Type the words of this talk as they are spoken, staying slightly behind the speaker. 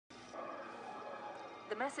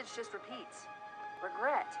message just repeats.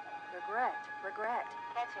 Regret, regret, regret.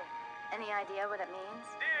 Catcher, any idea what it means?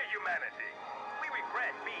 Dear humanity, we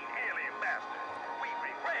regret being alien bastards. We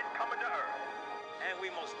regret coming to Earth. And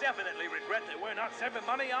we most definitely regret that we're not saving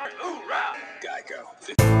money on Hoorah! Geico.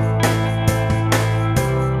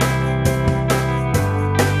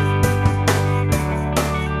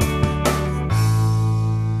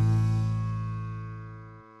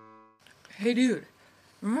 Hey dude,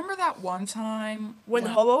 remember that one time When the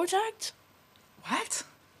hobo attacked? What?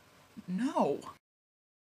 No.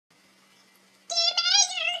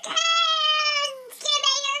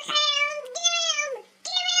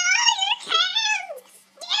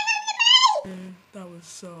 That was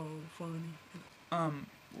so funny.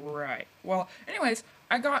 Right. Well, anyways,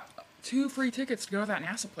 I got 2 free tickets to go to that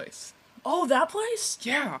NASA place. Oh, that place?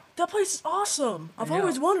 Yeah. That place is awesome. I've know.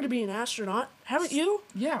 always wanted to be an astronaut. Haven't you?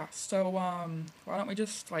 Yeah, so, why don't we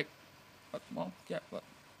just, let's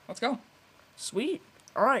go. Sweet.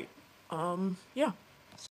 Alright. Yeah.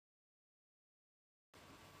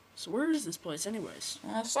 So where is this place anyways?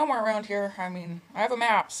 Somewhere around here. I mean, I have a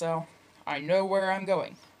map, so I know where I'm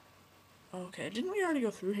going. Okay, didn't we already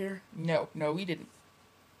go through here? No, we didn't.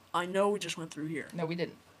 I know we just went through here. No, we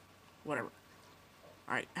didn't. Whatever.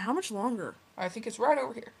 Alright, how much longer? I think it's right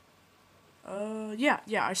over here. Yeah,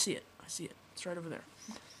 I see it. It's right over there.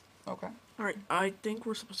 Okay. Alright, I think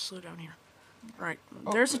we're supposed to slow down here. Alright,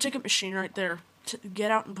 there's a ticket machine right there.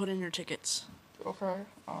 Get out and put in your tickets. Okay,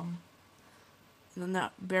 And then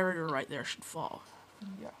that barrier right there should fall.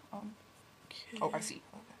 yeah, Okay. oh, I see.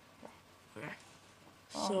 Okay, Okay.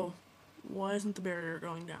 So, why isn't the barrier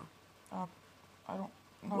going down? yeah. I don't know.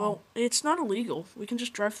 Well, it's not illegal. We can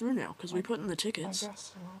just drive through now, because we put in the I tickets.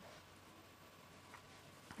 guess so.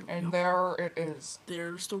 And there it is.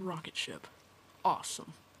 There's the rocket ship.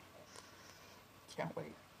 Awesome. Can't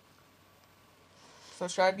wait. So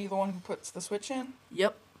should I be the one who puts the switch in?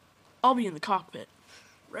 Yep. I'll be in the cockpit.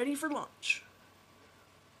 Ready for launch.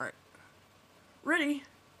 Alright. Ready?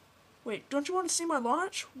 Wait, don't you want to see my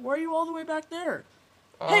launch? Why are you all the way back there?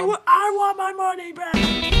 Hey, I want my money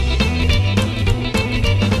back!